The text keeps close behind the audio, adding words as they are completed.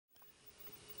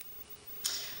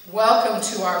Welcome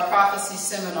to our prophecy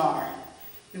seminar.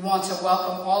 We want to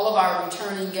welcome all of our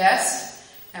returning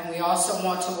guests, and we also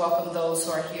want to welcome those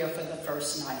who are here for the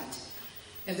first night.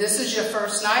 If this is your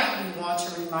first night, we want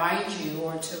to remind you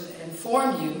or to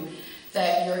inform you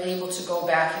that you're able to go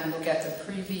back and look at the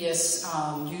previous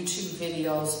YouTube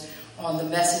videos on the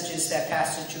messages that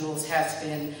Pastor Jules has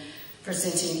been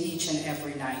presenting each and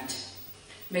every night.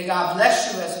 May God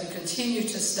bless you as we continue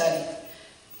to study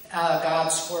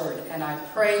God's Word, and I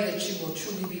pray that you will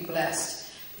truly be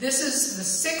blessed. This is the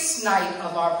sixth night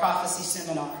of our prophecy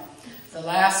seminar. The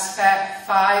last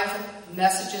five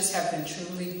messages have been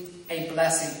truly a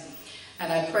blessing,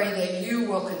 and I pray that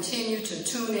you will continue to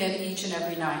tune in each and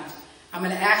every night. I'm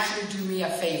going to ask you to do me a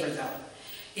favor, though.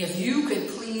 If you could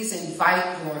please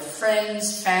invite your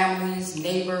friends, families,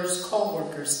 neighbors,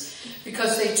 co-workers,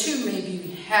 because they too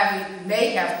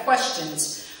may have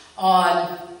questions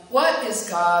on what is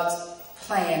God's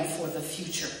plan for the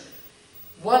future.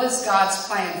 What is God's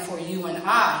plan for you and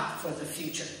I for the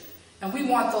future? And we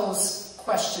want those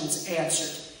questions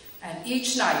answered. And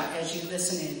each night as you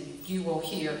listen in, you will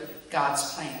hear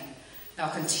God's plan. Now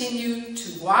continue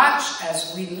to watch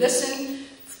as we listen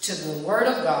to the Word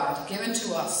of God given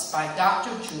to us by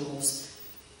Dr. Jules.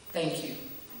 Thank you.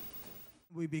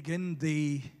 We begin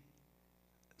the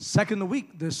second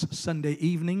week this Sunday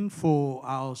evening for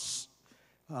our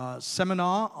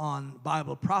seminar on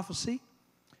Bible prophecy.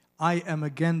 I am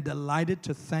again delighted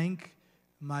to thank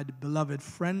my beloved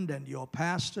friend and your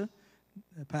pastor,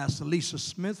 Pastor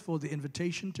Reid-Smith, for the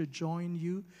invitation to join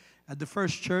you at the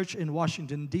First Church in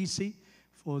Washington, D.C.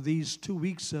 for these 2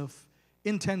 weeks of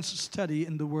intense study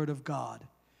in the Word of God.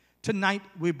 Tonight,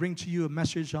 we bring to you a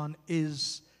message on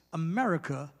Is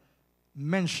America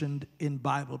Mentioned in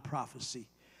Bible Prophecy?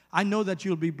 I know that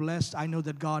you'll be blessed. I know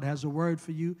that God has a word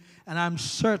for you. And I'm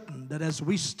certain that as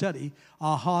we study,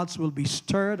 our hearts will be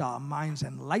stirred, our minds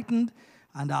enlightened,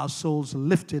 and our souls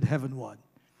lifted heavenward.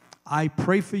 I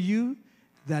pray for you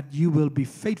that you will be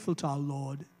faithful to our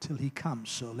Lord till He comes.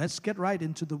 So let's get right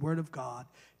into the Word of God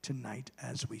tonight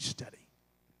as we study.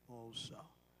 Also,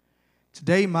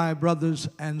 today, my brothers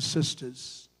and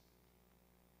sisters,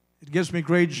 it gives me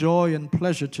great joy and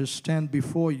pleasure to stand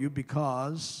before you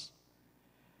because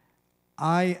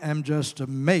I am just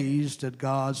amazed at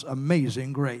God's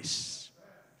amazing grace.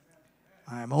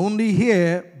 I am only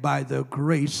here by the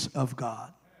grace of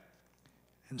God.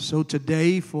 And so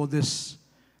today, for this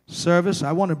service,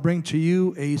 I want to bring to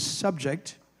you a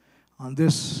subject on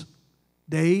this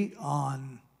day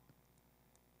on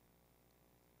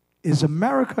Is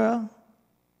America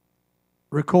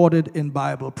recorded in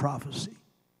Bible prophecy?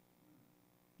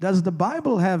 Does the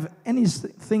Bible have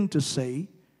anything to say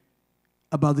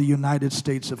about the United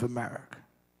States of America?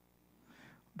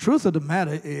 Truth of the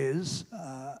matter is,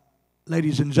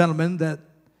 ladies and gentlemen, that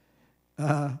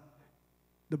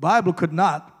the Bible could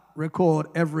not record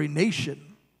every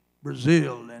nation,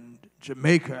 Brazil and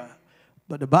Jamaica,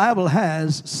 but the Bible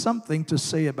has something to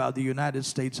say about the United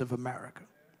States of America.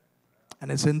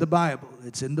 And it's in the Bible.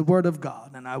 It's in the Word of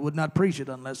God. And I would not preach it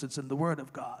unless it's in the Word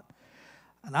of God.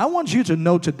 And I want you to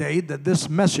know today that this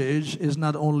message is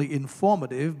not only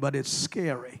informative, but it's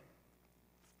scary.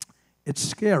 It's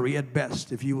scary at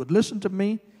best. If you would listen to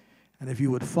me, and if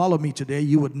you would follow me today,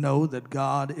 you would know that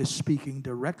God is speaking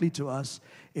directly to us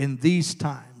in these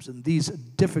times, in these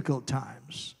difficult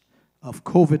times of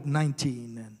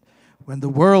COVID-19, and when the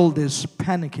world is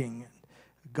panicking.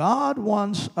 God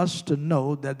wants us to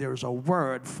know that there's a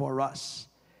word for us.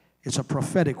 It's a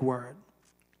prophetic word.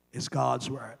 It's God's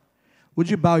word. Would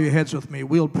you bow your heads with me?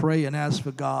 We'll pray and ask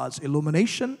for God's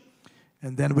illumination,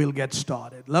 and then we'll get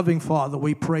started. Loving Father,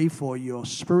 we pray for your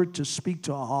Spirit to speak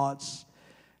to our hearts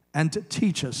and to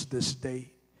teach us this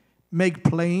day. Make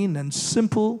plain and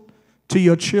simple to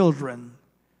your children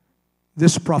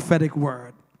this prophetic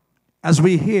word. As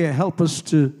we hear, help us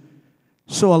to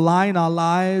so align our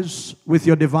lives with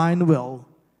your divine will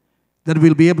that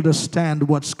we'll be able to stand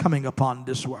what's coming upon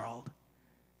this world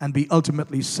and be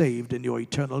ultimately saved in your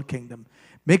eternal kingdom.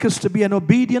 Make us to be an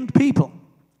obedient people.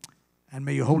 And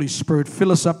may your Holy Spirit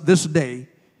fill us up this day.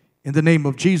 In the name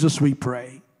of Jesus we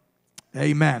pray.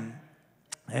 Amen.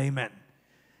 Amen.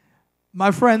 My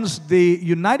friends, the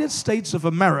United States of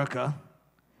America,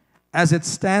 as it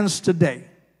stands today,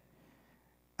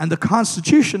 and the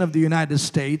Constitution of the United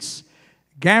States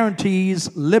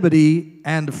guarantees liberty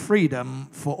and freedom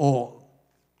for all.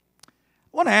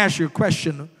 I want to ask you a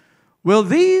question. Will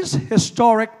these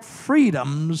historic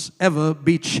freedoms ever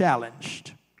be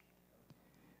challenged?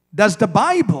 Does the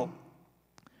Bible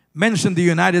mention the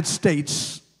United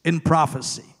States in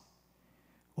prophecy?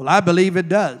 Well, I believe it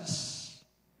does.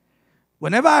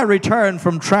 Whenever I return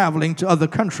from traveling to other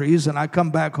countries and I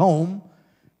come back home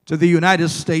to the United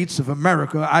States of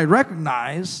America, I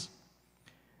recognize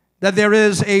that there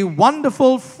is a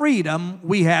wonderful freedom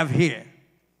we have here.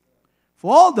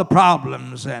 For all the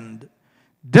problems and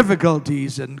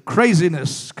difficulties and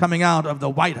craziness coming out of the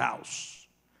White House,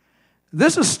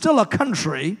 this is still a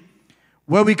country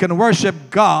where we can worship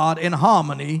God in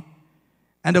harmony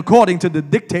and according to the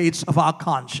dictates of our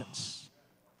conscience.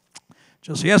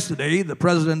 Just yesterday, the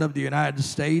President of the United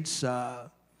States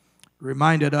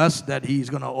reminded us that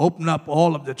he's going to open up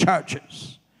all of the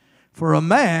churches for a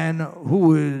man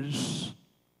who is...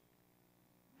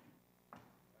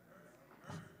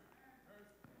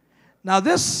 Now,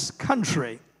 this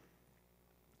country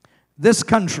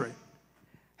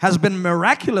has been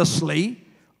miraculously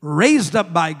raised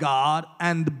up by God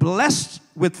and blessed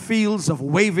with fields of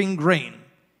waving grain,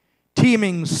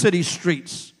 teeming city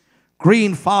streets,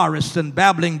 green forests and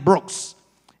babbling brooks,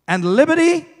 and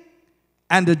liberty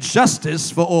and justice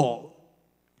for all.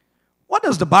 What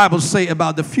does the Bible say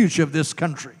about the future of this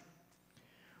country?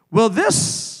 Will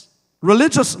this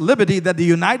religious liberty that the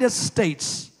United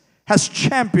States has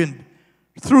championed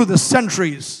through the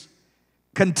centuries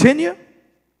continue?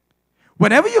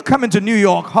 Whenever you come into New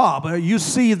York Harbor, you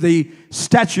see the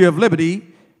Statue of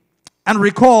Liberty and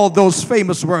recall those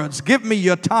famous words, "Give me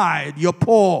your tide, your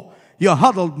poor, your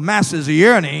huddled masses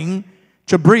yearning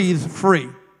to breathe free."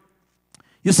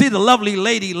 You see the lovely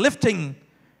lady lifting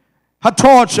her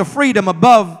torch of freedom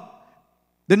above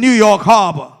the New York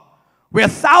Harbor, where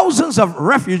thousands of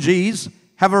refugees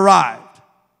have arrived.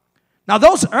 Now,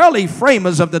 those early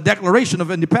framers of the Declaration of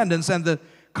Independence and the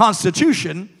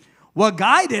Constitution were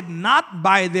guided not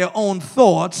by their own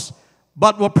thoughts,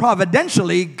 but were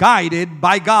providentially guided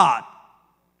by God.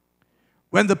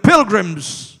 When the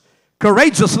Pilgrims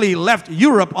courageously left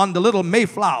Europe on the little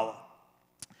Mayflower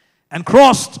and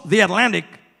crossed the Atlantic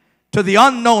to the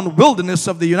unknown wilderness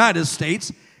of the United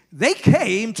States, they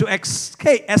came to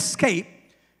escape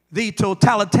the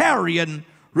totalitarian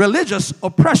religious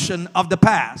oppression of the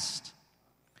past.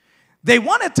 They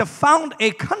wanted to found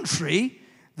a country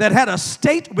that had a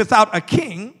state without a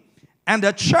king and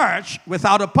a church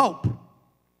without a pope.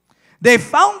 They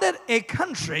founded a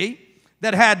country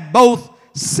that had both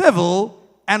civil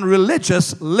and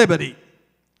religious liberty.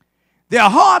 Their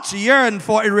hearts yearned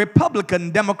for a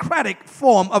republican, democratic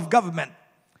form of government,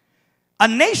 a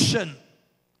nation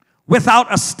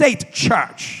without a state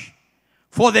church,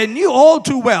 for they knew all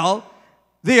too well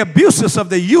the abuses of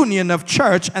the union of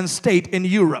church and state in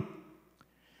Europe.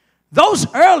 Those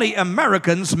early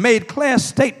Americans made clear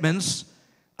statements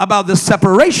about the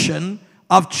separation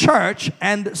of church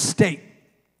and state.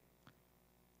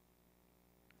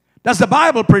 Does the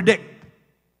Bible predict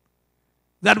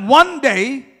that one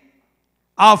day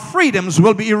our freedoms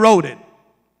will be eroded?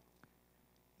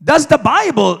 Does the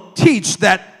Bible teach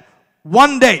that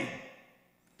one day,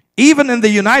 even in the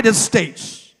United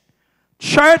States,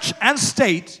 church and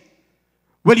state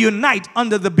will unite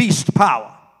under the beast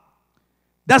power?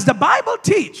 Does the Bible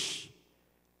teach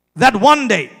that one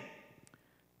day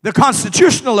the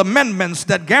constitutional amendments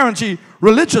that guarantee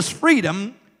religious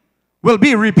freedom will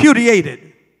be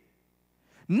repudiated?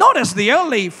 Notice the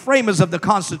early framers of the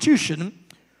Constitution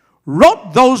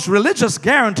wrote those religious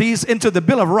guarantees into the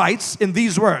Bill of Rights in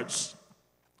these words: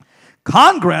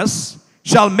 Congress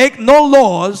shall make no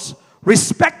laws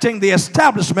respecting the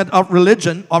establishment of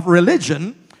religion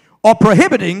or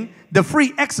prohibiting the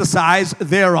free exercise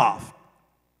thereof.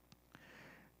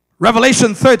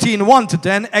 Revelation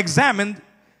 13:1-10 examined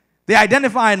the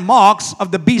identifying marks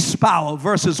of the beast power,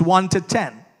 verses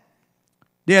 1-10.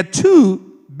 There are two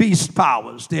beast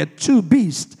powers. There are two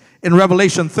beasts in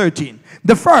Revelation 13.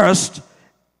 The first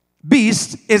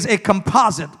beast is a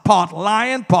composite, part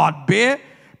lion, part bear,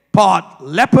 part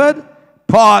leopard,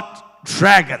 part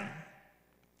dragon.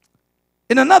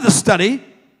 In another study,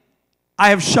 I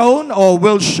have shown or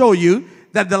will show you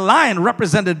that the lion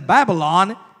represented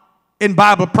Babylon in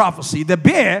Bible prophecy. The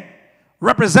bear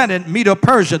represented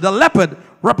Medo-Persia. The leopard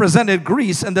represented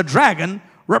Greece. And the dragon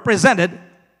represented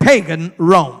pagan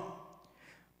Rome.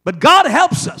 But God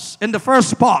helps us in the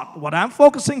first part. What I'm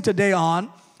focusing today on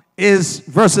is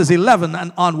verses 11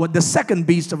 and onward, the second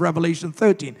beast of Revelation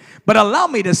 13. But allow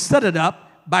me to set it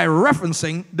up by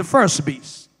referencing the first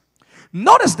beast.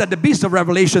 Notice that the beast of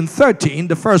Revelation 13,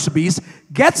 the first beast,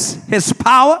 gets his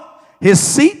power, his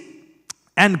seat,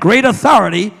 and great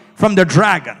authority from the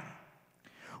dragon.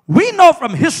 We know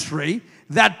from history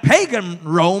that pagan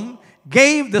Rome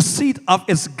gave the seat of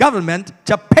its government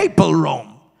to papal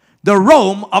Rome, the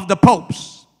Rome of the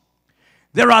popes.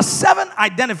 There are 7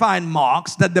 identifying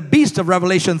marks that the beast of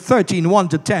Revelation 13,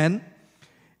 1-10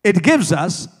 It gives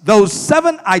us those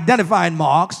 7 identifying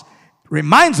marks,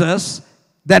 reminds us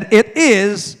that it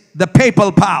is the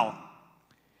papal power.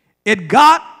 It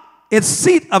got its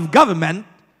seat of government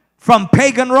from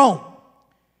pagan Rome.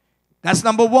 That's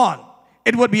number 1.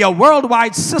 It would be a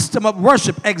worldwide system of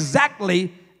worship,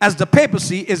 exactly as the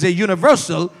papacy is a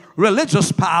universal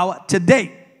religious power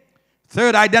today.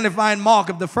 3rd identifying mark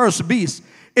of the first beast,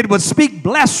 it would speak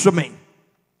blasphemy,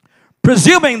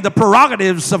 presuming the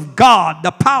prerogatives of God,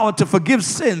 the power to forgive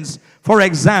sins. For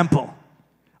example,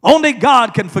 only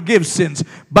God can forgive sins,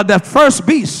 but the first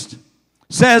beast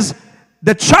says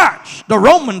the church, the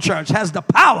Roman church, has the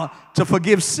power to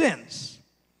forgive sins.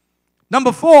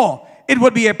 Number 4, it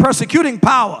would be a persecuting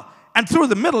power, and through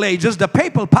the Middle Ages, the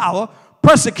papal power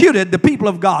persecuted the people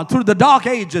of God. Through the Dark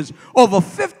Ages, over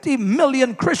 50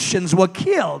 million Christians were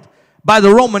killed by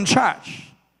the Roman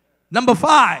church. Number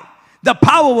 5, the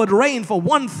power would reign for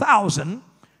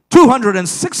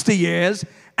 1,260 years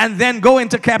and then go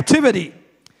into captivity.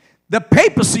 The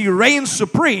papacy reigned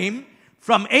supreme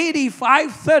from AD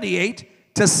 538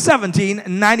 to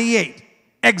 1798,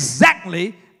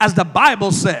 exactly as the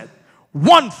Bible said,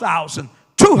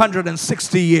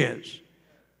 1,260 years.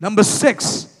 Number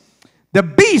 6, the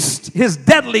beast, his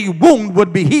deadly wound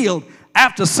would be healed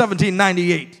after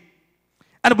 1798.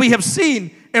 And we have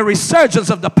seen a resurgence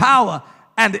of the power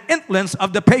and the influence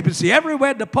of the papacy.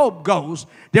 Everywhere the Pope goes,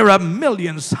 there are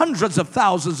millions, hundreds of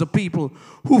thousands of people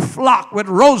who flock with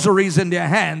rosaries in their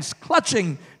hands,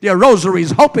 clutching their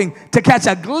rosaries, hoping to catch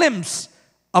a glimpse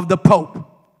of the Pope.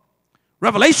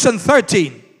 Revelation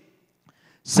 13,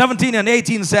 17 and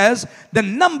 18 says, the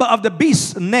number of the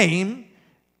beast's name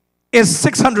is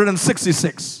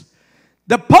 666.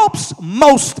 The Pope's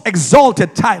most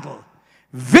exalted title,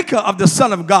 Vicar of the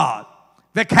Son of God,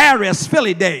 Vicarius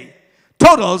Filii Dei,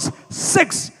 totals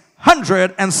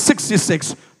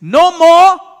 666. No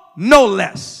more, no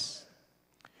less.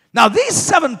 Now, these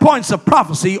 7 points of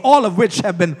prophecy, all of which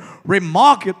have been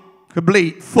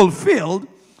remarkably fulfilled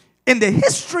in the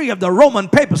history of the Roman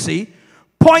papacy,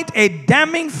 point a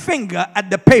damning finger at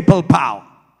the papal power.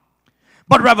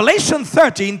 But Revelation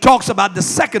 13 talks about the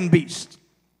second beast.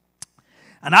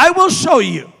 And I will show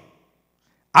you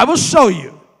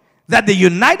that the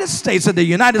United States and the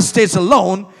United States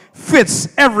alone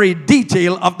fits every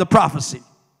detail of the prophecy.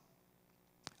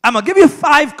 I'm going to give you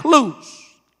 5 clues.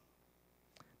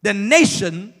 The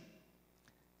nation,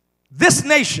 this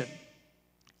nation,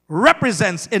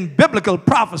 represents in biblical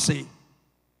prophecy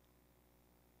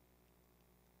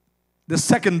the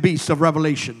second beast of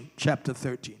Revelation chapter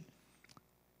 13.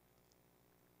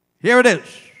 Here it is.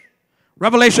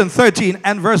 Revelation 13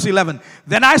 and verse 11.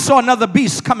 Then I saw another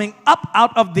beast coming up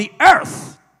out of the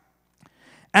earth,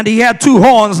 and he had 2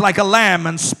 horns like a lamb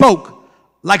and spoke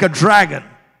like a dragon.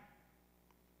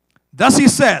 Thus he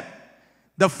said,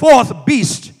 the 4th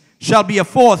beast shall be a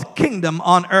 4th kingdom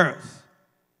on earth.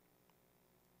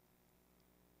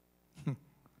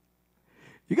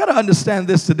 You got to understand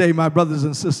this today, my brothers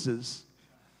and sisters.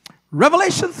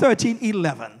 Revelation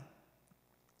 13:11.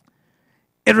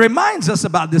 It reminds us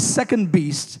about this second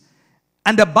beast,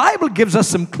 and the Bible gives us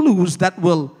some clues that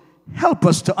will help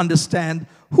us to understand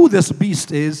who this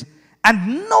beast is,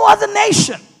 and no other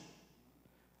nation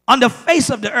on the face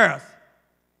of the earth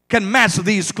can match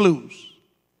these clues.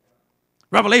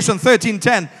 Revelation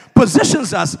 13:10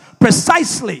 positions us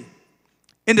precisely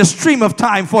in the stream of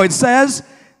time, for it says,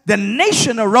 the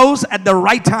nation arose at the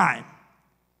right time.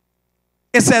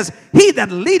 It says, he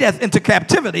that leadeth into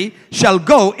captivity shall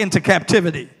go into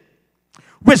captivity,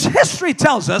 which history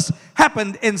tells us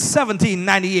happened in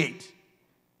 1798.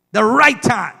 The right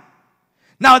time.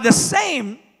 Now, at the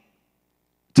same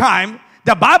time,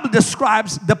 the Bible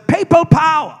describes the papal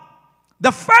power,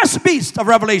 the first beast of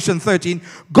Revelation 13,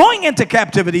 going into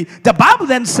captivity. The Bible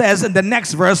then says in the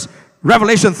next verse,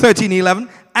 Revelation 13:11,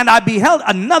 and I beheld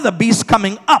another beast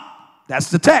coming up.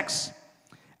 That's the text.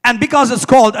 And because it's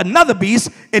called another beast,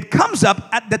 it comes up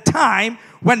at the time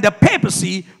when the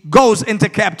papacy goes into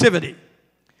captivity.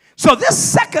 So this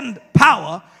second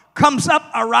power comes up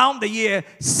around the year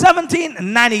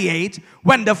 1798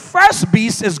 when the first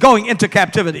beast is going into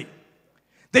captivity.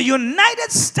 The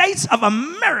United States of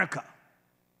America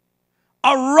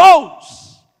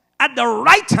arose at the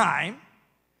right time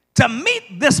to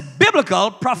meet this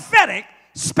biblical prophetic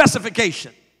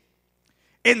specification.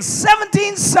 In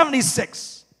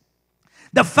 1776,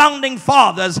 the founding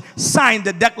fathers signed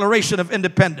the Declaration of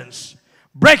Independence,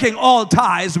 breaking all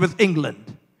ties with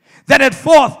England. Then it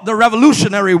fought the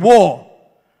Revolutionary War,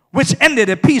 which ended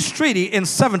a peace treaty in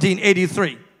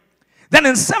 1783. Then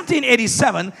in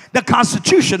 1787, the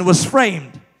Constitution was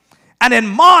framed. And in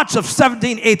March of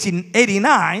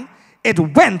 1789, it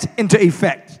went into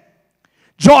effect.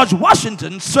 George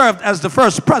Washington served as the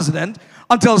first president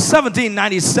until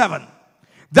 1797.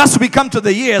 Thus we come to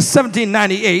the year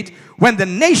 1798 when the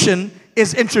nation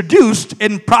is introduced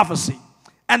in prophecy.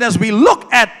 And as we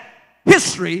look at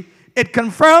history, it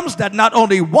confirms that not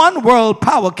only one world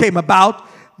power came about,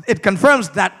 it confirms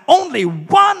that only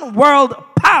one world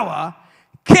power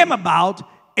came about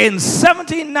in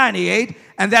 1798,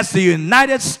 and that's the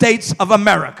United States of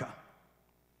America.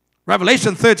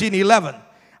 Revelation 13:11.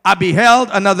 I beheld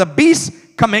another beast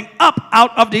coming up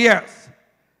out of the earth.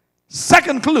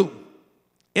 Second clue,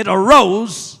 it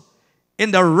arose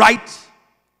in the right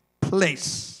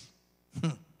place.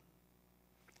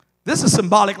 This is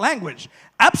symbolic language.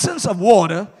 Absence of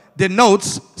water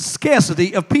denotes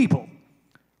scarcity of people.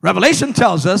 Revelation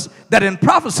tells us that in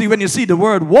prophecy, when you see the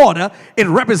word water, it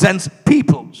represents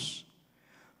peoples.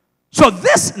 So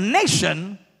this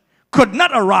nation could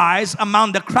not arise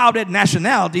among the crowded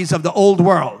nationalities of the old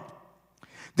world.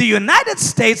 The United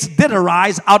States did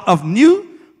arise out of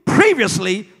new,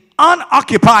 previously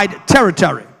unoccupied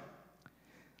territory.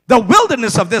 The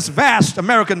wilderness of this vast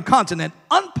American continent,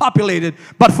 unpopulated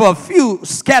but for a few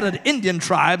scattered Indian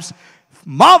tribes,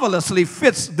 marvelously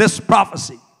fits this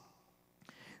prophecy.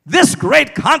 This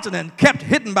great continent, kept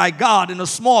hidden by God in a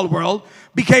small world,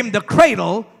 became the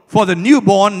cradle for the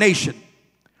newborn nation.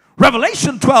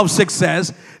 Revelation 12:6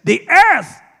 says, the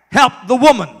earth helped the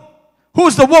woman. Who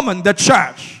is the woman? The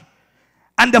church.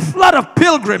 And the flood of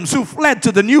pilgrims who fled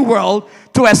to the new world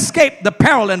to escape the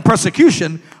peril and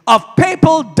persecution of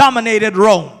papal-dominated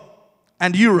Rome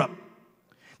and Europe.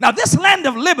 Now this land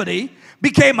of liberty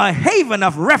became a haven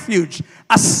of refuge,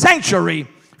 a sanctuary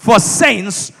for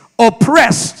saints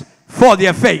oppressed for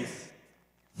their faith.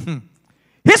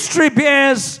 History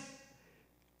bears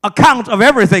account of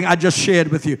everything I just shared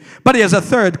with you. But here's a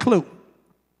third clue.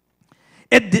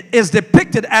 It is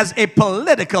depicted as a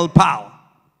political power.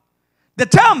 The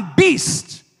term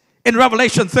beast in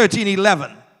Revelation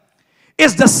 13:11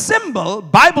 is the symbol,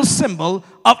 Bible symbol,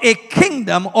 of a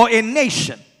kingdom or a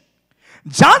nation.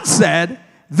 John said,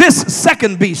 this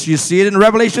second beast, you see it in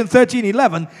Revelation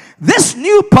 13:11, this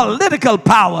new political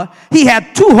power, he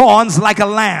had two horns like a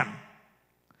lamb.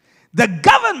 The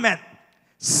government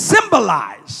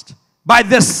symbolized by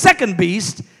this second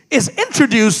beast is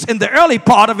introduced in the early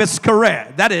part of its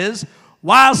career. That is,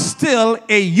 while still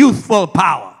a youthful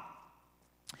power.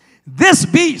 This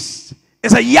beast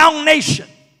is a young nation.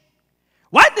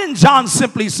 Why didn't John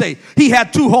simply say he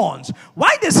had two horns?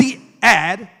 Why does he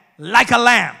add like a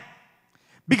lamb?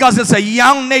 Because it's a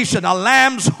young nation. A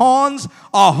lamb's horns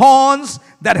are horns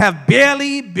that have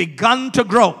barely begun to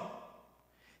grow.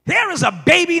 Here is a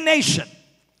baby nation.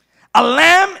 A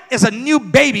lamb is a new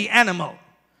baby animal.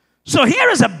 So here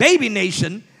is a baby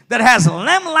nation that has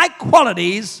lamb-like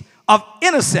qualities of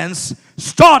innocence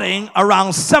starting around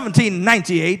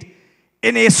 1798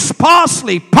 in a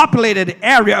sparsely populated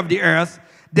area of the earth,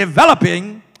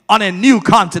 developing on a new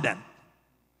continent.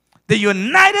 The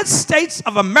United States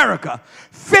of America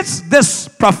fits this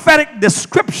prophetic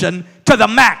description to the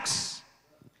max.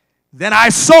 Then I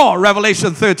saw,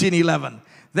 Revelation 13:11,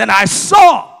 then I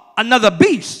saw another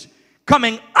beast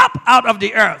coming up out of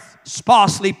the earth,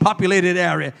 sparsely populated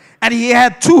area, and he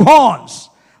had two horns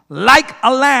like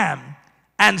a lamb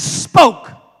and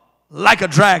spoke like a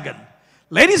dragon.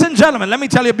 Ladies and gentlemen, let me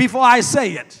tell you before I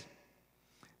say it,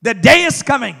 the day is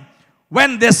coming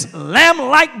when this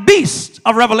lamb-like beast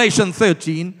of Revelation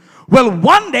 13 will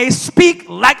one day speak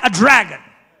like a dragon.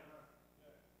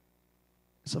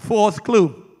 It's a fourth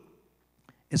clue.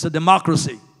 It's a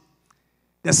democracy.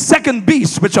 The second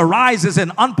beast, which arises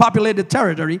in unpopulated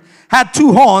territory, had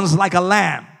two horns like a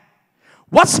lamb.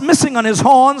 What's missing on his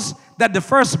horns that the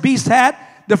first beast had?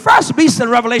 The first beast in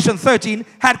Revelation 13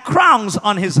 had crowns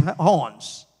on his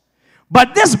horns.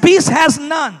 But this beast has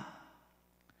none.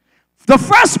 The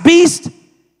first beast,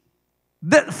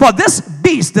 for this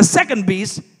beast, the second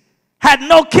beast, had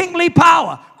no kingly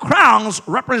power. Crowns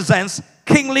represents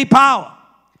kingly power.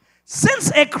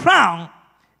 Since a crown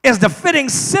is the fitting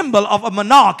symbol of a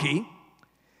monarchy,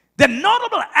 the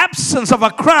notable absence of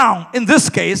a crown in this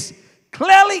case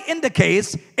clearly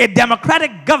indicates a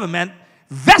democratic government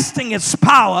vesting its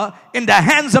power in the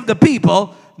hands of the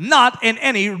people, not in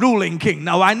any ruling king.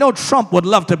 Now, I know Trump would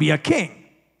love to be a king,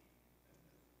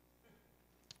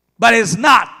 but it's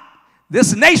not.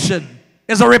 This nation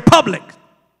is a republic.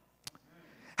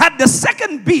 Had the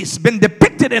second beast been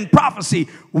depicted in prophecy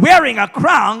wearing a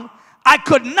crown, I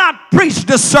could not preach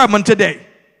this sermon today.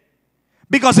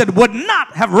 because it would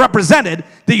not have represented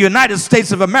the United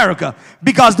States of America,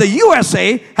 because the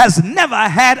USA has never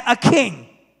had a king.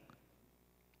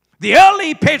 The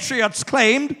early patriots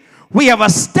claimed, we have a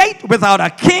state without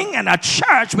a king and a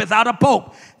church without a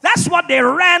pope. That's what they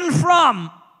ran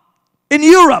from in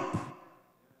Europe.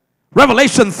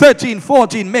 Revelation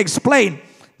 13:14 makes plain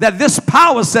that this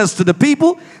power says to the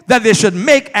people that they should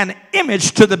make an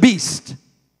image to the beast.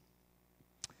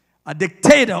 A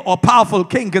dictator or powerful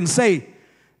king can say,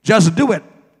 just do it.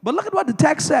 But look at what the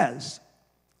text says.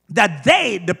 That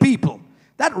they, the people,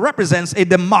 that represents a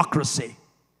democracy.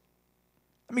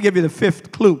 Let me give you the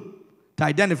fifth clue to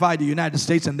identify the United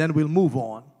States, and then we'll move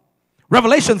on.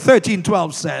 Revelation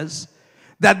 13:12 says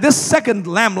that this second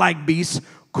lamb-like beast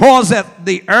causeth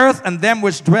the earth and them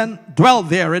which dwell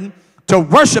therein to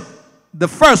worship the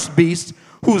first beast,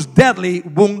 whose deadly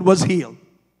wound was healed.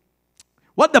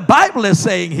 What the Bible is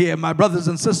saying here, my brothers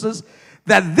and sisters,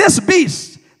 that this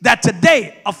beast that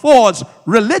today affords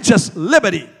religious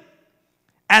liberty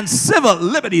and civil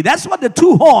liberty, that's what the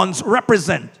two horns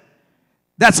represent.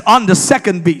 That's on the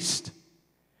second beast.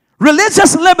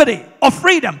 Religious liberty or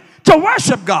freedom to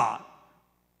worship God,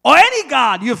 or any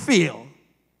God you feel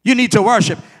you need to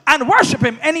worship, and worship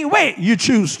him any way you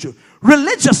choose to.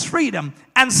 Religious freedom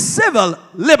and civil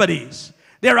liberties.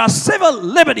 There are civil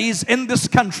liberties in this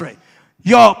country.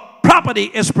 Your property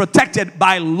is protected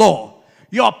by law.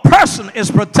 Your person is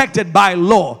protected by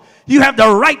law. You have the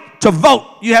right to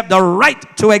vote. You have the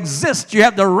right to exist. You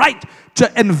have the right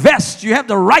to invest. You have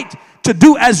the right to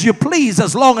do as you please,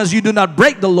 as long as you do not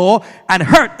break the law and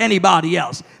hurt anybody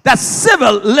else. That's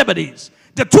civil liberties.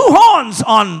 The two horns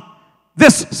on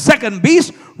this second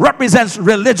beast represents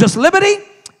religious liberty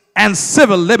and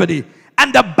civil liberty.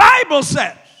 And the Bible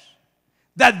says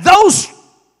that those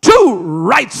two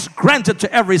rights granted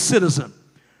to every citizen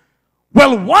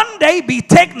will one day be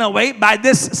taken away by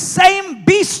this same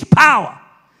beast power,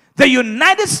 the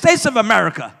United States of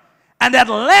America. And that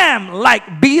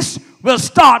lamb-like beast will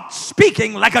start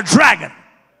speaking like a dragon.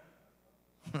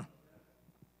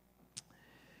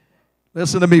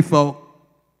 Listen to me, folks.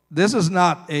 This is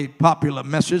not a popular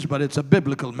message, but it's a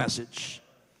biblical message.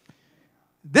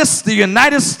 The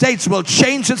United States will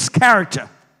change its character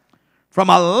from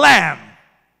a lamb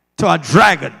to a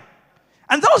dragon.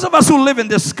 And those of us who live in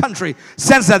this country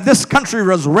sense that this country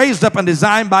was raised up and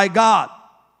designed by God.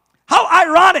 How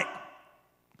ironic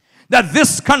that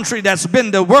this country that's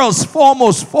been the world's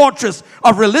foremost fortress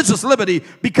of religious liberty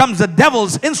becomes the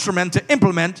devil's instrument to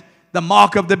implement the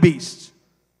mark of the beast.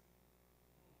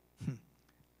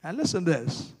 And listen to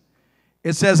this.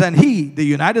 It says, and he, the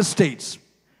United States,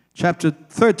 chapter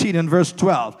 13 and verse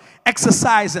 12,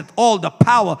 exerciseth all the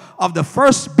power of the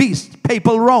first beast,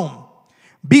 papal Rome,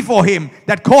 before him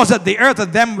that causeth the earth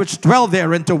and them which dwell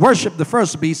therein to worship the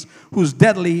first beast, whose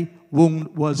deadly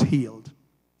wound was healed.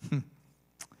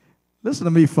 Listen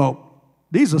to me, folk.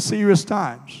 These are serious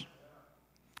times.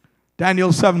 Daniel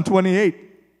 7:28.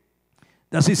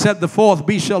 Thus he said, the fourth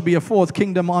beast shall be a fourth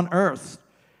kingdom on earth.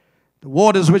 The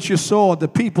waters which you saw, the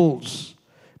peoples,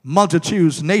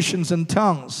 multitudes, nations, and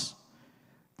tongues.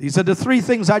 These are the three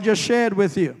things I just shared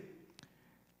with you.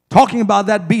 Talking about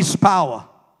that beast power.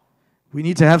 We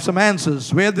need to have some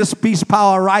answers. Where this beast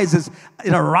power arises,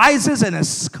 it arises in a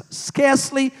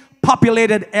scarcely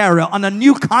populated area on a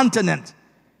new continent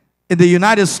in the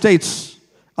United States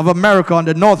of America, on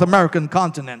the North American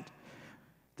continent.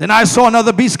 Then I saw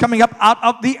another beast coming up out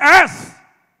of the earth.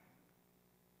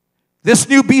 This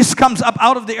new beast comes up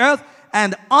out of the earth,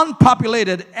 an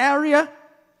unpopulated area.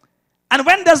 And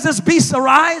when does this beast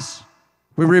arise?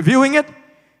 We're reviewing it.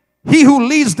 He who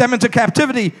leads them into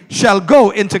captivity shall go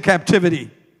into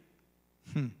captivity.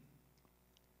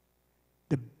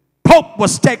 The Pope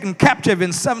was taken captive in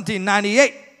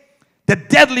 1798. The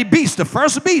deadly beast, the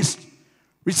first beast,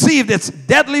 received its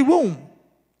deadly wound.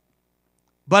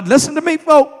 But listen to me,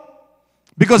 folks,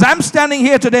 because I'm standing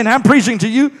here today and I'm preaching to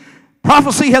you.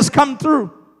 Prophecy has come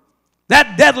through.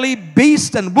 That deadly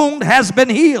beast and wound has been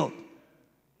healed.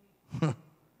 And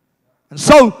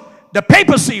so the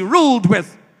papacy ruled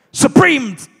with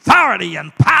supreme authority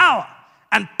and power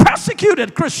and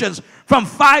persecuted Christians from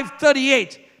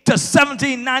 538 to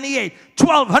 1798,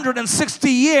 1,260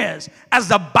 years, as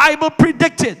the Bible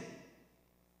predicted.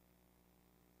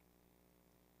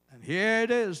 And here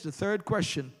it is, the third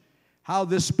question, how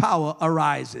this power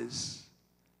arises.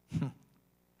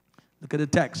 Look at the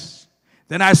text.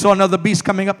 Then I saw another beast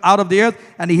coming up out of the earth,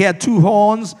 and he had two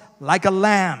horns like a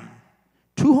lamb.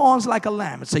 Two horns like a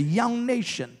lamb. It's a young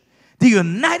nation. The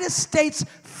United States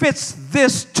fits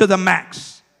this to the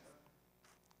max.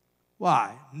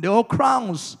 Why? No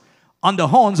crowns on the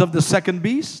horns of the second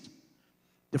beast.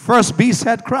 The first beast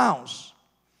had crowns.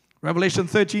 Revelation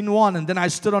 13:1, and then I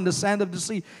stood on the sand of the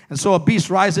sea and saw a beast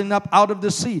rising up out of the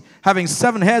sea, having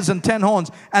 7 heads and 10 horns,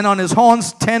 and on his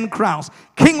horns 10 crowns.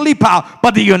 Kingly power.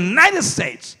 But the United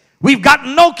States, we've got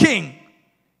no king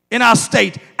in our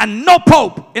state and no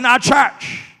pope in our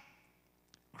church.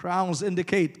 Crowns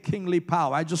indicate kingly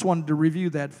power. I just wanted to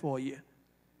review that for you.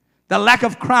 The lack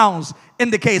of crowns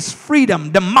indicates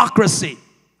freedom, democracy.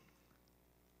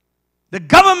 The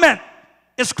government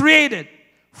is created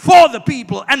for the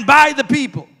people and by the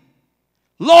people.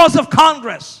 Laws of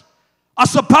Congress are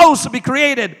supposed to be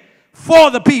created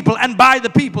for the people and by the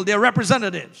people, their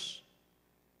representatives.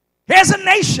 Here's a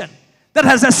nation that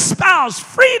has espoused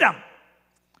freedom.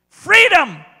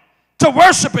 Freedom to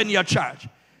worship in your church.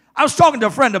 I was talking to a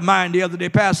friend of mine the other day,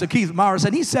 Pastor Keith Morris,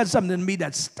 and he said something to me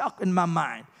that stuck in my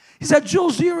mind. He said,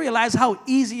 Jules, do you realize how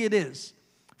easy it is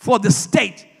for the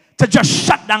state to just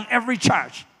shut down every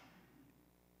church?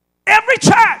 Every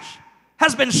church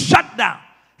has been shut down.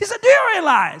 He said, do you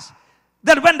realize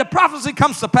that when the prophecy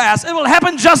comes to pass, it will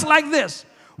happen just like this?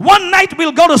 One night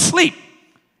we'll go to sleep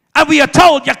and we are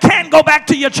told you can't go back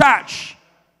to your church.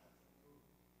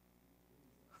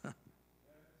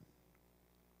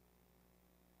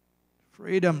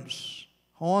 Freedoms.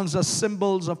 Horns are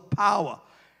symbols of power.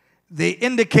 They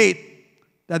indicate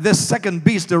that this second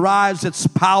beast derives its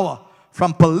power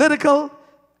from political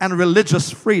and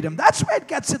religious freedom. That's where it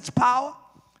gets its power.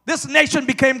 This nation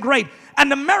became great,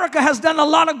 and America has done a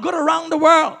lot of good around the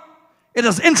world. It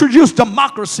has introduced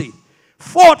democracy,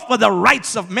 fought for the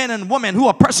rights of men and women who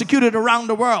are persecuted around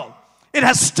the world. It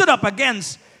has stood up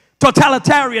against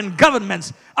totalitarian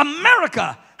governments.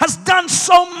 America has done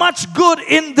so much good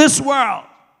in this world.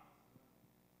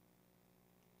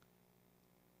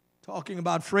 Talking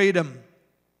about freedom,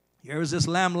 here is this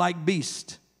lamb-like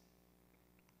beast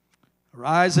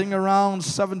rising around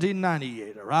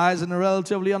 1798, arising in a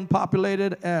relatively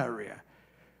unpopulated area.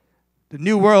 The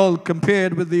New World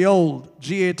compared with the old,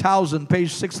 G.A. Townsend,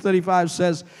 page 635,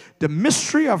 says, the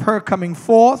mystery of her coming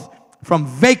forth from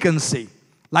vacancy,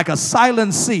 like a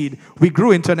silent seed, we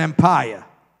grew into an empire.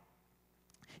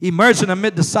 Emerging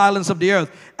amid the silence of the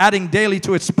earth, adding daily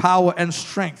to its power and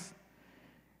strength.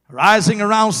 Rising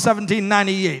around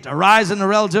 1798, arising in a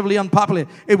relatively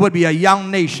unpopulated, it would be a young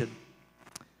nation.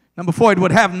 Number 4, it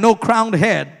would have no crowned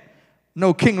head,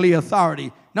 no kingly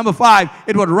authority. Number 5,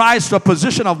 it would rise to a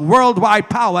position of worldwide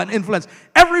power and influence.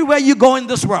 Everywhere you go in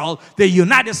this world, the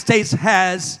United States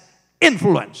has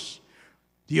influence.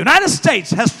 The United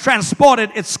States has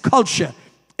transported its culture,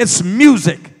 its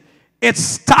music, its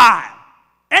style.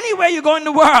 Anywhere you go in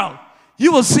the world,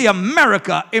 you will see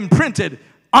America imprinted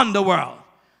on the world.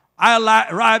 I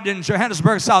arrived in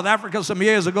Johannesburg, South Africa some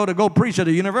years ago to go preach at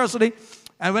a university.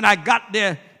 And when I got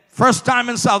there, first time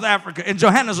in South Africa, in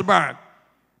Johannesburg,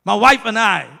 my wife and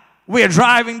I, we are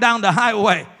driving down the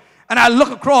highway. And I look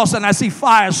across and I see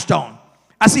Firestone.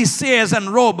 I see Sears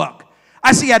and Roebuck.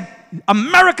 I see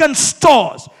American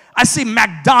stores. I see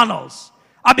McDonald's.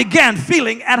 I began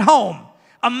feeling at home.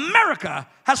 America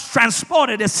has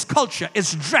transported its culture,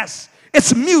 its dress,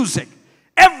 its music,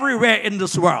 everywhere in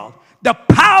this world. The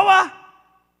power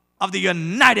of the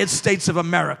United States of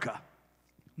America.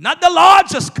 Not the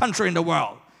largest country in the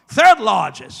world, 3rd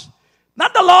largest.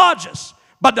 Not the largest,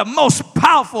 but the most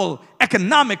powerful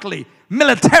economically,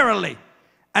 militarily.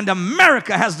 And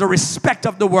America has the respect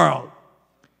of the world.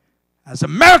 As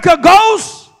America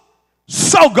goes,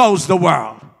 so goes the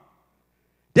world.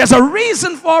 There's a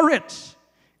reason for it.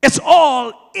 It's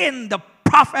all in the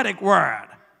prophetic word.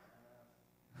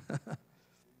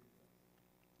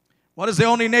 What is the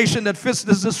only nation that fits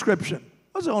this description?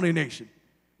 What's the only nation?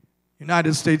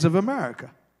 United States of America.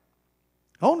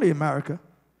 Only America.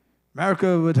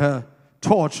 America with her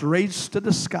torch raised to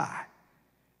the sky.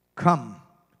 Come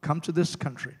to this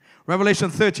country.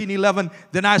 Revelation 13:11,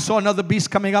 then I saw another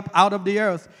beast coming up out of the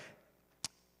earth.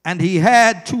 And he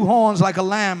had 2 horns like a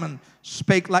lamb and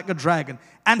spake like a dragon.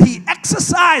 And he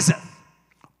exerciseth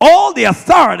all the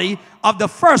authority of the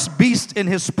first beast in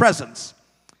his presence,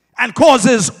 and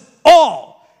causes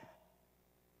all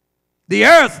the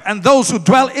earth and those who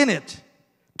dwell in it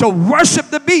to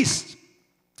worship the beast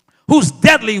whose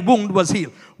deadly wound was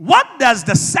healed. What does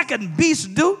the second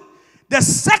beast do? The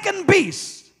second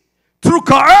beast, through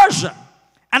coercion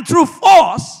and through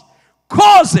force,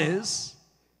 causes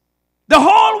the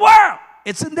whole world,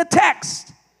 it's in the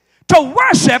text, to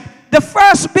worship the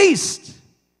first beast.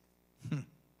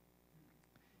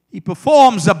 He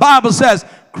performs, the Bible says,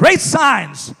 great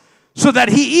signs, so that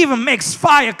he even makes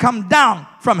fire come down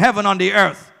from heaven on the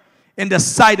earth in the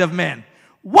sight of men.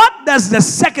 What does the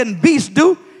second beast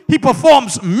do? He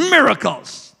performs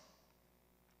miracles.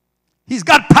 He's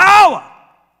got power.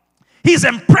 He's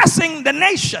impressing the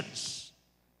nations.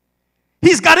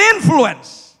 He's got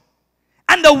influence.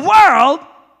 And the world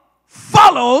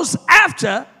follows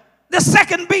after the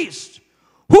second beast,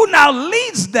 who now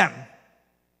leads them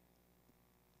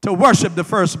to worship the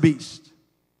first beast.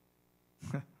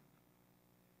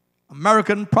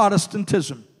 American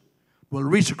Protestantism will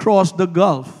reach across the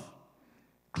Gulf,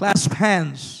 clasp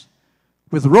hands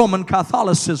with Roman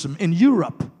Catholicism in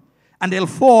Europe, and they'll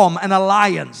form an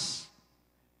alliance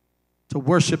to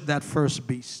worship that first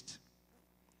beast.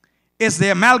 It's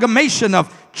the amalgamation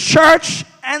of church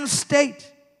and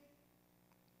state.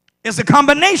 It's a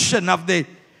combination of the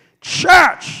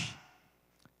church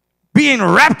being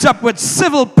wrapped up with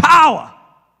civil power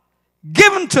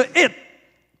given to it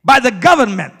by the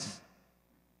government.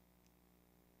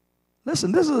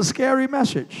 Listen, this is a scary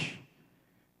message,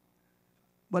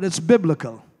 but it's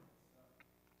biblical.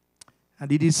 And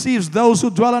he deceives those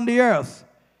who dwell on the earth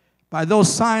by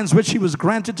those signs which he was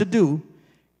granted to do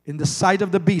in the sight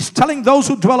of the beast, telling those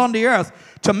who dwell on the earth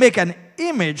to make an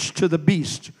image to the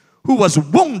beast, who was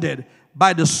wounded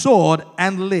by the sword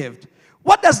and lived.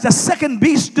 What does the second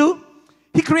beast do?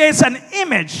 He creates an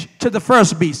image to the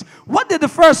first beast. What did the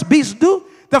first beast do?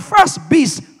 The first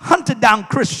beast hunted down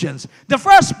Christians. The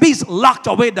first beast locked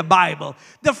away the Bible.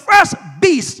 The first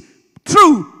beast,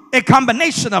 through a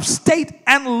combination of state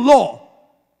and law,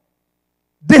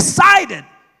 decided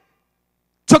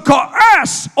to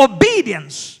coerce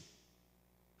obedience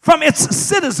from its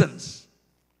citizens,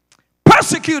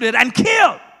 persecuted and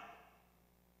killed.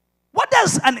 What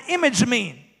does an image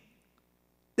mean?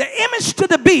 The image to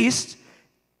the beast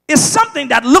is something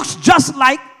that looks just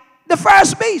like the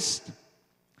first beast.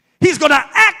 He's going to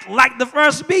act like the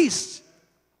first beast.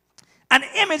 An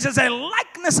image is a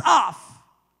likeness of.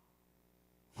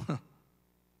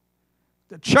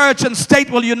 The church and state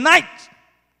will unite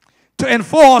to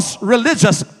enforce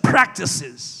religious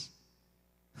practices.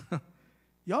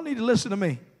 Y'all need to listen to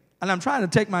me. And I'm trying to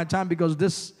take my time because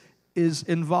this is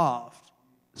involved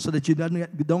so that you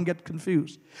don't get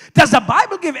confused. Does the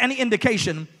Bible give any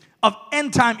indication of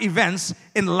end-time events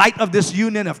in light of this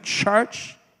union of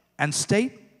church and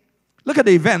state? Look at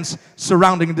the events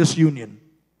surrounding this union.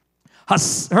 Her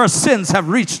sins have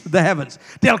reached the heavens.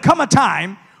 There'll come a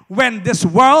time when this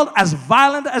world, as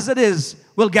violent as it is,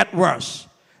 will get worse.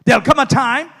 There'll come a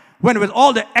time when, with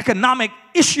all the economic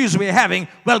issues we're having,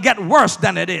 will get worse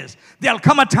than it is. There'll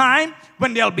come a time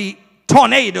when there'll be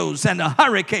tornadoes and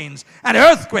hurricanes and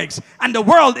earthquakes, and the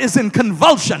world is in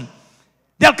convulsion.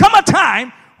 There'll come a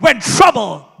time when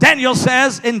trouble, Daniel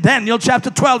says in Daniel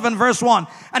chapter 12 and verse 1,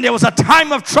 and there was a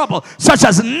time of trouble such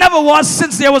as never was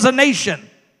since there was a nation.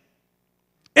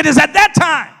 It is at that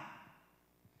time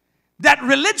that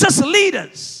religious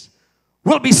leaders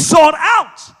will be sought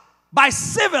out by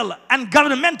civil and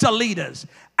governmental leaders,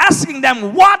 asking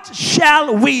them, what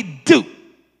shall we do?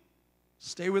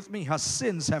 Stay with me. Her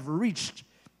sins have reached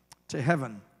to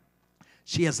heaven.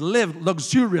 She has lived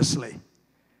luxuriously.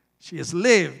 She has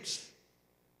lived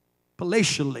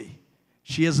palatially.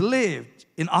 She has lived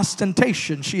in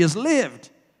ostentation. She has lived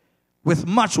with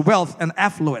much wealth and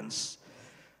affluence.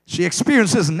 She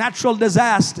experiences natural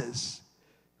disasters.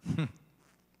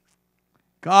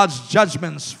 God's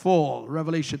judgments fall.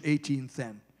 Revelation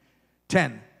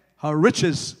 18:10. Her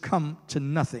riches come to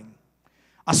nothing.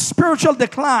 A spiritual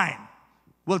decline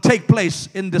will take place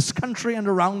in this country and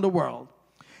around the world.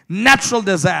 Natural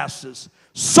disasters,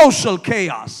 social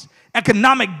chaos,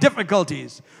 economic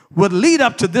difficulties would lead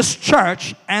up to this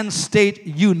church and state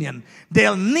union.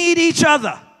 They'll need each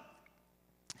other.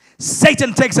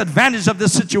 Satan takes advantage of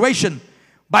this situation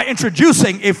by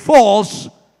introducing a false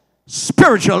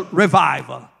spiritual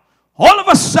revival. All of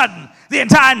a sudden, the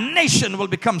entire nation will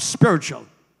become spiritual.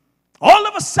 All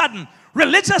of a sudden,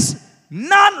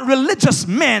 non-religious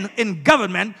men in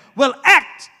government will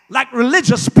act like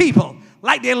religious people,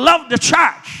 like they love the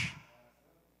church.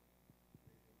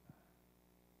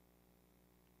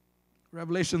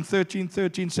 Revelation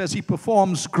 13:13 says he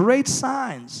performs great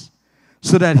signs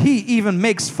so that he even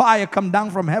makes fire come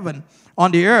down from heaven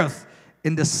on the earth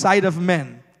in the sight of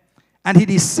men. And he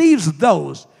deceives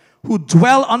those who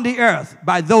dwell on the earth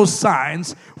by those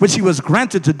signs which he was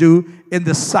granted to do in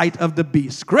the sight of the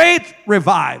beast. Great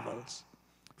revivals,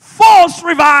 false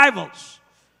revivals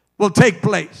will take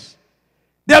place.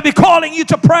 They'll be calling you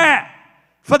to prayer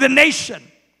for the nation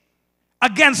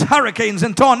against hurricanes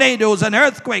and tornadoes and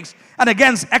earthquakes and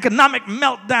against economic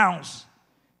meltdowns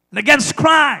and against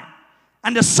crime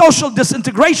and the social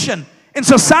disintegration in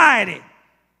society.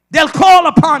 They'll call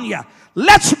upon you.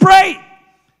 Let's pray.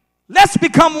 Let's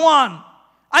become one.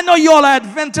 I know you all are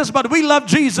Adventists, but we love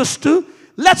Jesus too.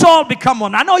 Let's all become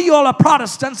one. I know you all are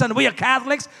Protestants and we are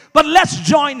Catholics, but let's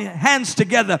join hands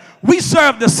together. We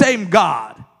serve the same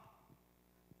God.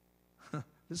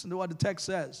 Listen to what the text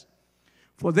says.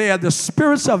 For they are the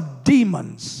spirits of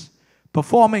demons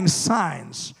performing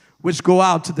signs which go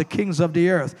out to the kings of the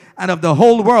earth and of the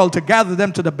whole world to gather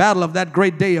them to the battle of that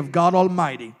great day of God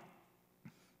Almighty.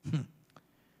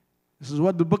 This is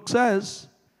what the book says.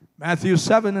 Matthew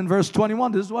 7 and verse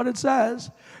 21, this is what it says.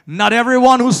 Not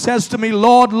everyone who says to me,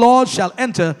 Lord, Lord, shall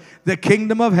enter the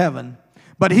kingdom of heaven,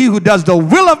 but he who does the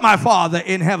will of my Father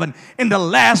in heaven. In the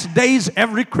last days,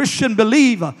 every Christian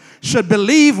believer should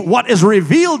believe what is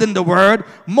revealed in the word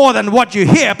more than what you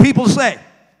hear people say.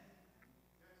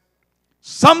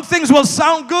 Some things will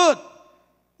sound good.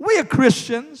 We are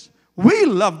Christians. We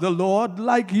love the Lord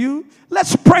like you.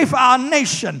 Let's pray for our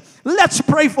nation. Let's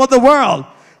pray for the world.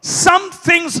 Some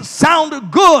things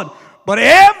sound good, but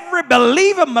every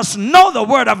believer must know the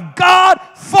word of God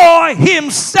for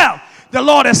himself. The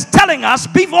Lord is telling us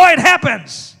before it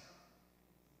happens.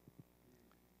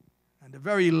 And the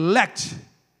very elect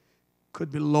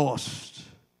could be lost.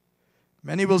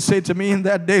 Many will say to me in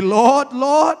that day, Lord,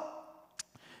 Lord,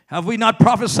 have we not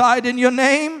prophesied in your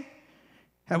name?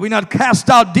 Have we not cast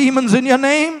out demons in your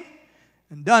name?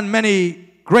 And done many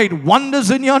great wonders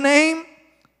in your name?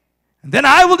 And then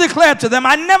I will declare to them,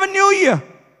 I never knew you.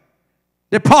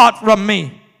 Depart from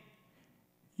me,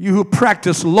 you who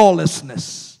practice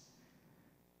lawlessness.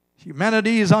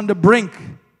 Humanity is on the brink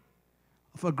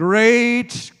of a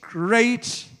great,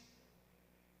 great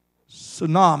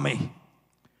tsunami,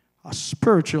 a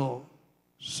spiritual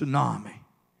tsunami.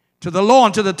 To the law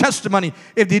and to the testimony,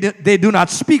 if they do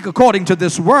not speak according to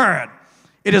this word,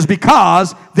 it is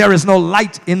because there is no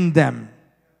light in them.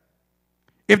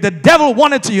 If the devil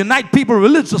wanted to unite people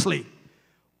religiously,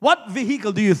 what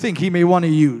vehicle do you think he may want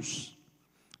to use?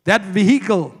 That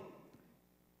vehicle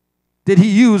did he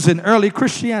use in early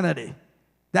Christianity?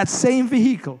 That same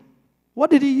vehicle.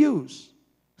 What did he use?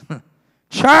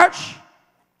 Church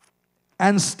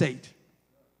and state.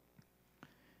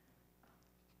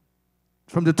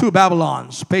 From the Two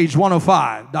Babylons, page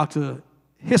 105, Dr.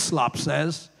 Hislop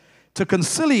says, to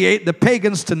conciliate the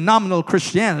pagans to nominal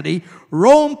Christianity,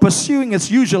 Rome, pursuing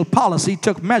its usual policy,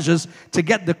 took measures to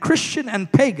get the Christian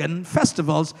and pagan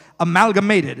festivals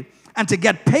amalgamated and to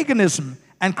get paganism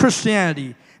and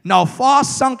Christianity, now far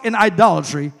sunk in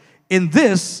idolatry, in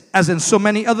this, as in so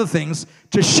many other things,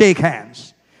 to shake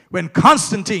hands. When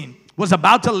Constantine was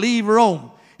about to leave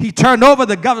Rome, he turned over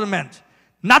the government,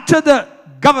 not to the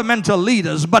governmental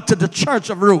leaders, but to the Church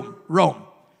of Rome.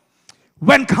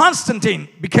 When Constantine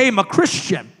became a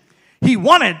Christian, he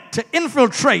wanted to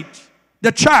infiltrate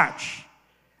the church.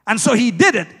 And so he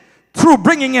did it through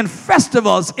bringing in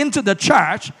festivals into the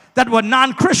church that were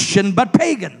non-Christian but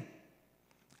pagan.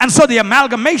 And so the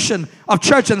amalgamation of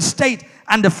church and state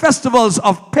and the festivals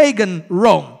of pagan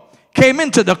Rome came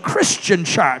into the Christian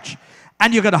church,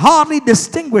 and you could hardly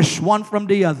distinguish one from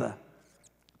the other.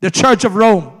 The Church of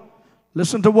Rome,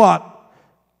 listen to what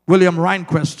William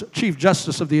Rehnquist, Chief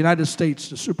Justice of the United States,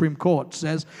 the Supreme Court,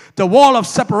 says, the wall of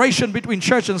separation between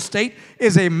church and state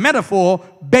is a metaphor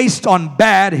based on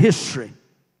bad history.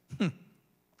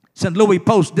 St. Louis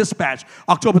Post-Dispatch,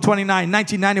 October 29,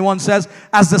 1991 says,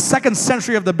 as the second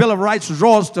century of the Bill of Rights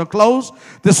draws to a close,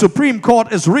 the Supreme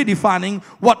Court is redefining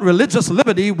what religious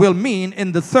liberty will mean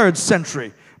in the third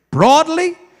century.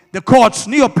 Broadly, the court's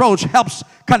new approach helps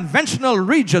conventional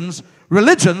religions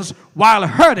while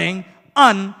hurting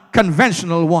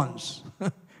unconventional ones.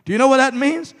 Do you know what that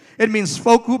means? It means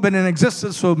folk who've been in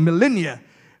existence for millennia,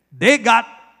 they got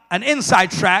an inside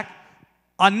track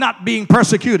on not being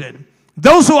persecuted.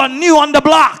 Those who are new on the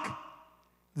block,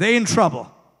 they're in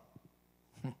trouble.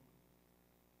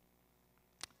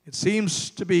 It seems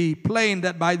to be plain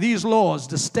that by these laws,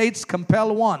 the states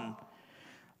compel one,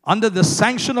 under the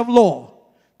sanction of law,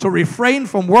 to refrain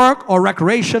from work or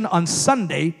recreation on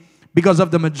Sunday because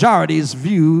of the majority's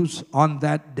views on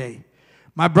that day.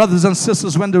 My brothers and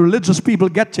sisters, when the religious people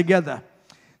get together,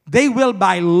 they will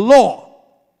by law,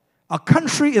 a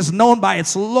country is known by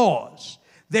its laws,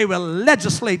 they will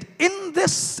legislate in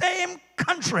this same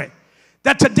country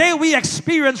that today we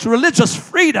experience religious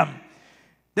freedom,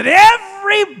 that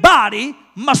everybody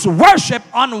must worship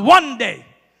on one day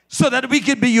so that we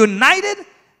can be united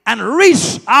and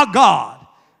reach our God,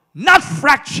 not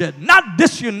fractured, not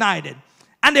disunited.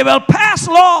 And they will pass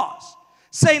laws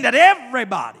saying that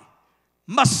everybody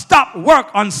must stop work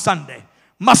on Sunday,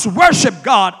 must worship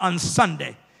God on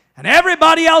Sunday. And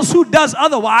everybody else who does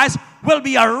otherwise will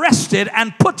be arrested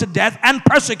and put to death and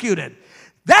persecuted.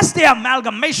 That's the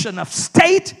amalgamation of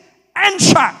state and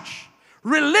church,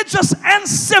 religious and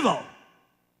civil.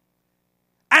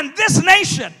 And this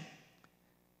nation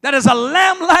that is a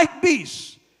lamb-like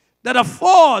beast that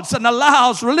affords and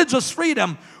allows religious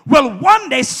freedom will one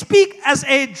day speak as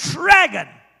a dragon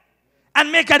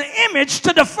and make an image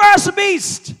to the first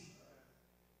beast.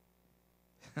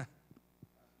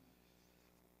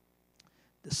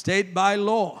 The state by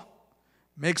law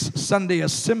makes Sunday a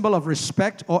symbol of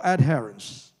respect or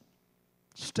adherence.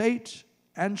 State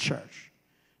and church.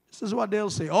 This is what they'll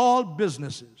say. All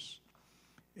businesses,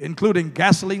 including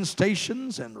gasoline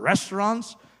stations and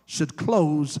restaurants, should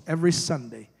close every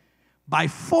Sunday by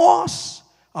force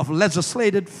of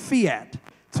legislated fiat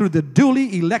through the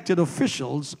duly elected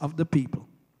officials of the people.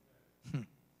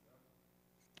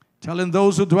 Telling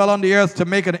those who dwell on the earth to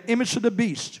make an image of the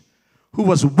beast who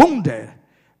was wounded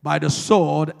by the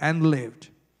sword and lived.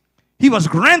 He was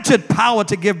granted power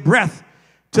to give breath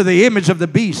to the image of the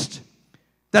beast,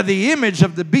 that the image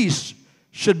of the beast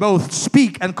should both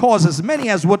speak and cause as many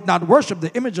as would not worship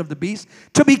the image of the beast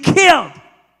to be killed.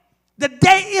 The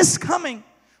day is coming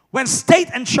when state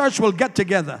and church will get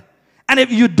together. And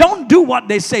if you don't do what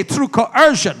they say through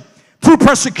coercion, through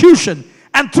persecution,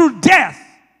 and through death,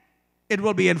 it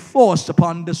will be enforced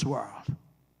upon this world.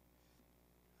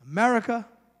 America,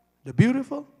 the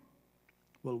beautiful,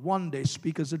 will one day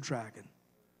speak as a dragon.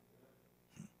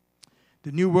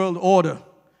 The New World Order,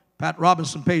 Pat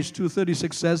Robinson, page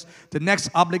 236, says, the next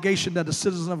obligation that the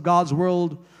citizen of God's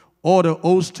world order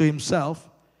owes to himself,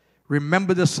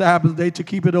 remember the Sabbath day to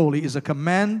keep it holy, is a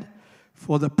command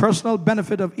for the personal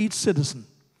benefit of each citizen.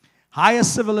 Higher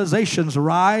civilizations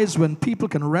rise when people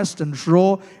can rest and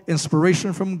draw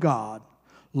inspiration from God.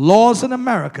 Laws in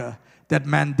America that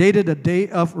mandated a day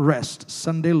of rest,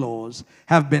 Sunday laws,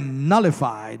 have been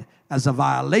nullified as a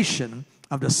violation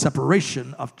of the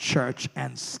separation of church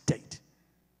and state.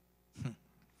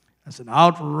 That's an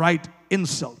outright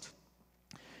insult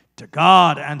to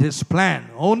God and His plan.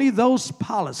 Only those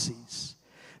policies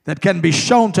that can be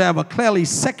shown to have a clearly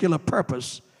secular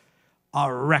purpose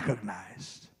are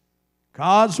recognized.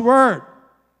 God's word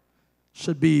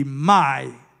should be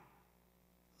my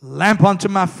lamp unto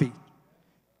my feet.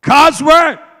 God's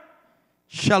word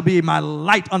shall be my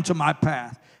light unto my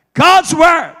path. God's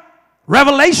word,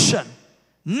 revelation,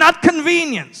 not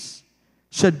convenience,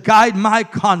 should guide my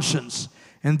conscience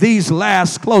in these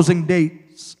last closing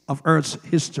days of earth's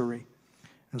history.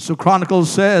 And so Chronicles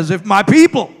says, if my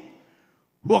people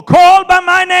who are called by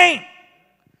my name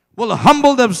will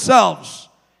humble themselves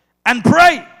and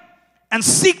pray and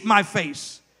seek my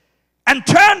face and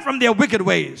turn from their wicked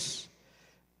ways,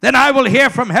 then I will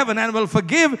hear from heaven and will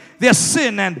forgive their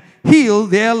sin and heal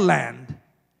their land.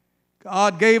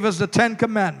 God gave us the 10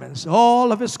 commandments.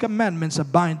 All of His commandments are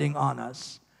binding on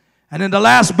us. And in the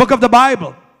last book of the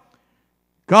Bible,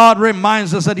 God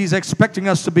reminds us that He's expecting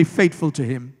us to be faithful to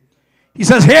Him. He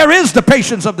says, here is the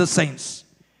patience of the saints.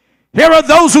 Here are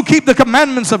those who keep the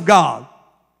commandments of God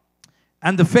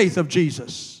and the faith of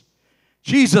Jesus.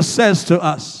 Jesus says to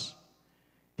us,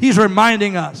 He's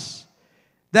reminding us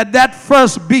that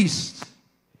first beast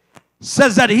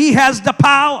says that he has the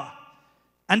power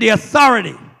and the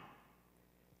authority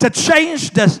to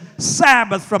change the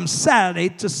Sabbath from Saturday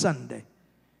to Sunday.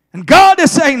 And God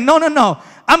is saying, no, no, no.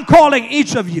 I'm calling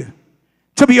each of you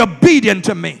to be obedient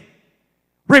to me.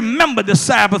 Remember the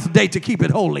Sabbath day to keep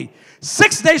it holy.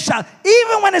 6 days shall,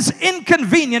 even when it's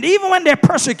inconvenient, even when they're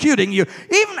persecuting you,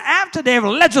 even after they've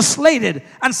legislated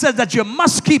and said that you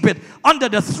must keep it under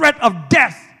the threat of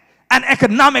death and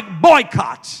economic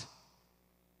boycott,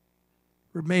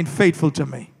 remain faithful to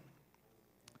me.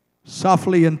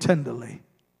 Softly and tenderly,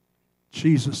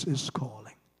 Jesus is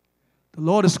calling. The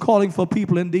Lord is calling for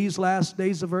people in these last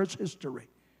days of earth's history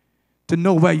to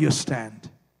know where you stand.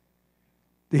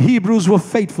 The Hebrews were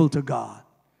faithful to God.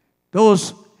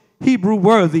 Those Hebrew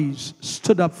worthies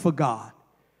stood up for God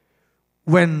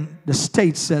when the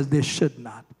state says they should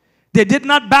not. They did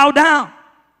not bow down.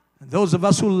 And those of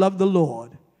us who love the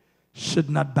Lord should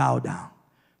not bow down.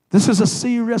 This is a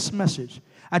serious message.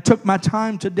 I took my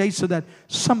time today so that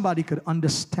somebody could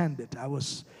understand it. I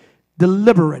was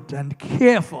deliberate and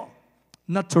careful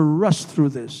not to rush through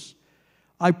this.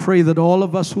 I pray that all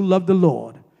of us who love the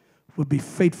Lord will be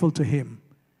faithful to Him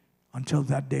until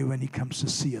that day when He comes to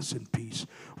see us in peace.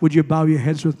 Would you bow your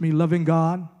heads with me? Loving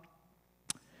God,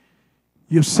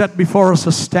 You've set before us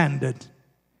a standard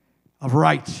of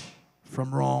right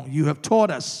from wrong. You have taught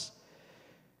us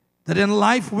that in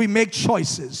life we make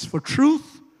choices for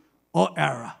truth or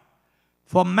error,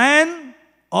 for man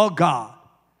or God,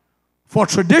 for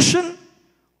tradition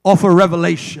or for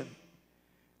revelation.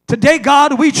 Today,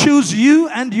 God, we choose You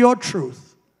and Your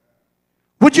truth.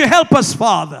 Would You help us,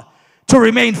 Father, to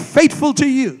remain faithful to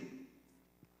You?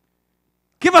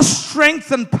 Give us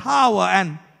strength and power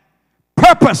and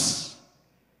purpose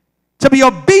to be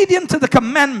obedient to the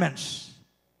commandments,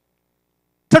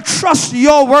 to trust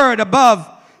your word above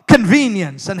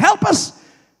convenience, and help us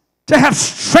to have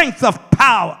strength of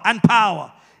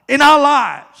power in our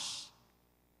lives,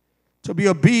 to be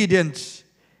obedient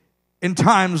in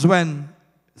times when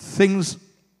things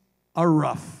are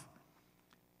rough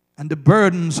and the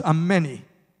burdens are many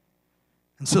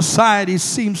and society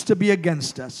seems to be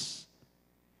against us.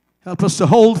 Help us to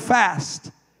hold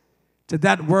fast to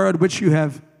that word which you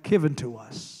have given to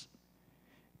us.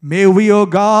 May we, O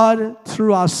God,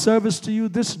 through our service to you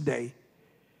this day,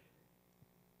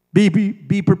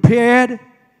 be prepared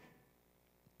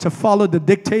to follow the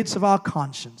dictates of our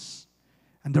conscience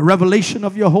and the revelation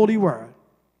of your holy word,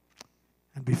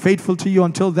 and be faithful to you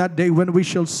until that day when we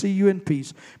shall see you in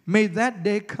peace. May that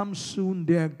day come soon,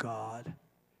 dear God,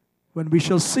 when we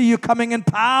shall see you coming in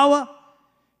power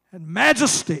and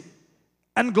majesty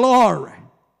and glory.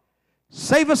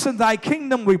 Save us in thy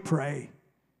kingdom, we pray.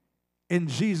 In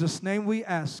Jesus' name we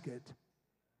ask it.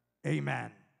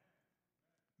 Amen.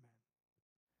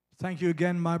 Thank you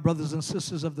again, my brothers and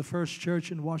sisters of the First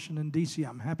Church in Washington, D.C.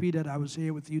 I'm happy that I was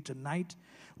here with you tonight.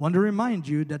 I want to remind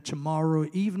you that tomorrow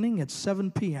evening at 7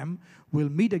 p.m., we'll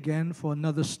meet again for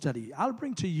another study. I'll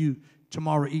bring to you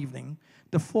tomorrow evening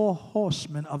the 4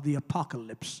 horsemen of the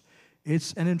apocalypse.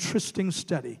 It's an interesting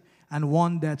study and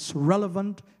one that's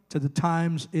relevant to the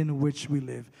times in which we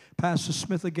live. Pastor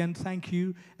Smith, again, thank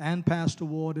you, and Pastor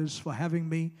Waters for having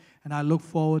me, and I look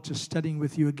forward to studying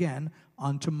with you again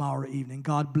on tomorrow evening.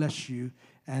 God bless you,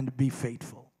 and be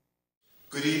faithful.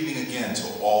 Good evening again to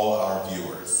all our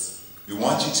viewers. We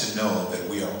want you to know that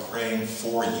we are praying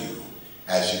for you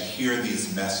as you hear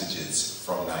these messages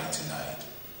from night to night.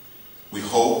 We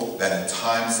hope that in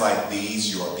times like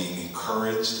these you are being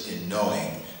encouraged in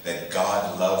knowing that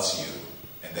God loves you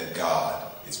and that God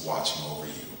is watching over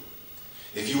you.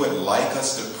 If you would like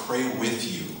us to pray with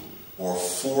you or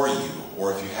for you,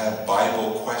 or if you have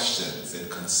Bible questions and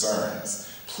concerns,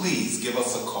 please give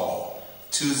us a call,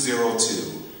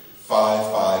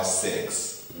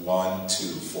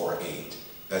 202-556-1248.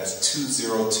 That's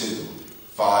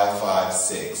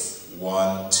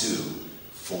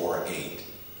 202-556-1248.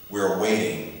 We're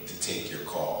waiting to take your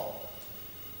call.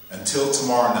 Until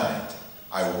tomorrow night,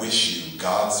 I wish you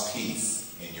God's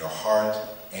peace in your heart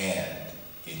and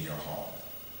in your home.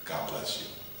 God bless you.